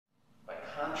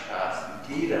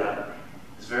Gita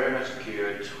is very much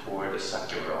geared toward a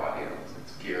secular audience.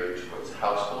 It's geared towards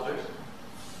householders.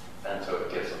 And so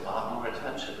it gives a lot more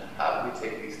attention to how do we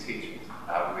take these teachings,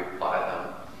 how do we apply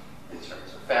them in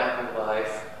terms of family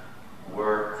life,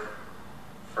 work,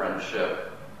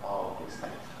 friendship, all of these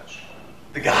things touched on.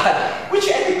 The god, which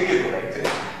I think we could relate to,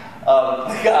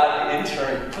 the god in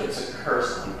turn puts a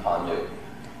curse on Pandu,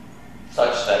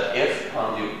 such that if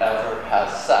Pandu ever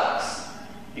has sex,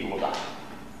 he will die.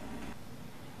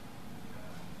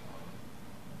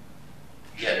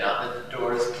 Yet not that the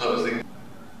door is closing.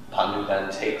 Pandu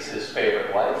then takes his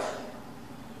favorite wife,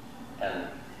 and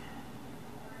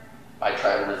I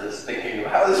try to resist thinking of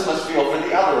how this must feel for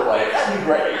the other wife. That'd be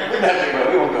great.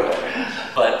 We won't go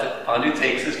there. But Pandu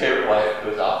takes his favorite wife,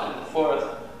 goes off into the forest,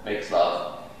 makes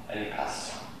love, and he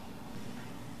passes on.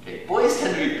 Okay, boys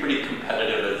tend to be pretty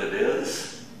competitive as it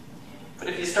is, but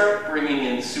if you start bringing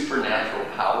in supernatural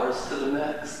powers to the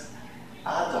mix,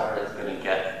 odds are it's going to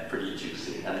get pretty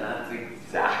juicy, and that's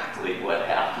exactly what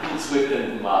happens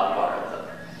within Macabre.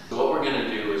 So what we're going to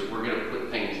do is we're going to put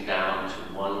things down to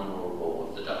one more roll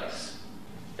of the dice.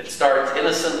 It starts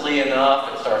innocently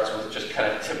enough, it starts with just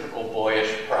kind of typical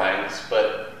boyish pranks,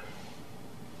 but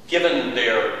given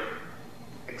their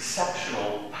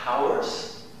exceptional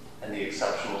powers and the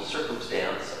exceptional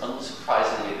circumstance,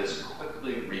 unsurprisingly this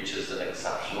quickly reaches an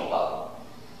exceptional level.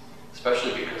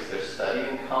 Especially because they're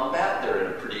studying combat, they're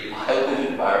in a pretty violent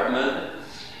environment.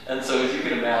 And so as you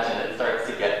can imagine, it starts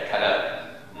to get kind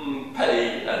of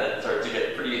petty, and it starts to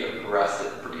get pretty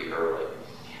aggressive pretty early.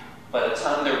 By the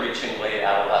time they're reaching late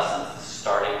adolescence, it's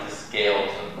starting to scale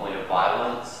to the point of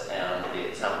violence, and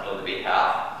the attempt on the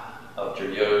behalf of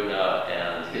Duryodhana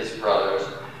and his brothers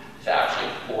to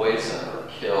actually poison or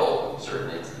kill, in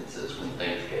certain instances when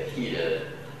things get heated,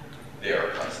 they are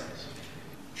present.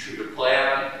 True to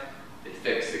plan, they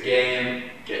fix the game,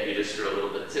 get Yudhishthira a little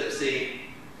bit tipsy,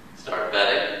 start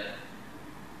betting.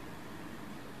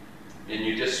 And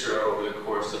Yudhishthira, over the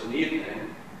course of an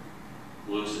evening,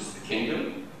 loses the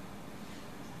kingdom,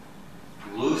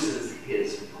 loses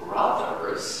his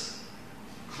brothers.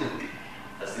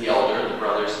 As the elder, the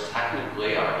brothers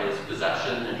technically are his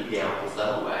possession, and he gambles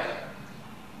them away.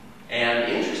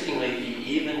 And interestingly,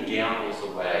 he even gambles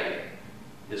away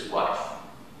his wife.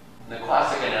 And the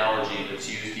classic analogy that's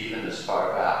used even as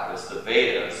far back as the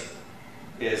Vedas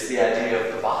is the idea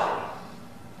of the body,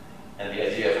 and the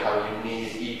idea of how you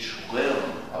need each limb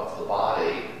of the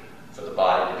body for the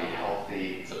body to be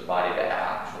healthy, for the body to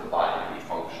act, for the body to be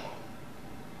functional.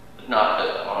 But not that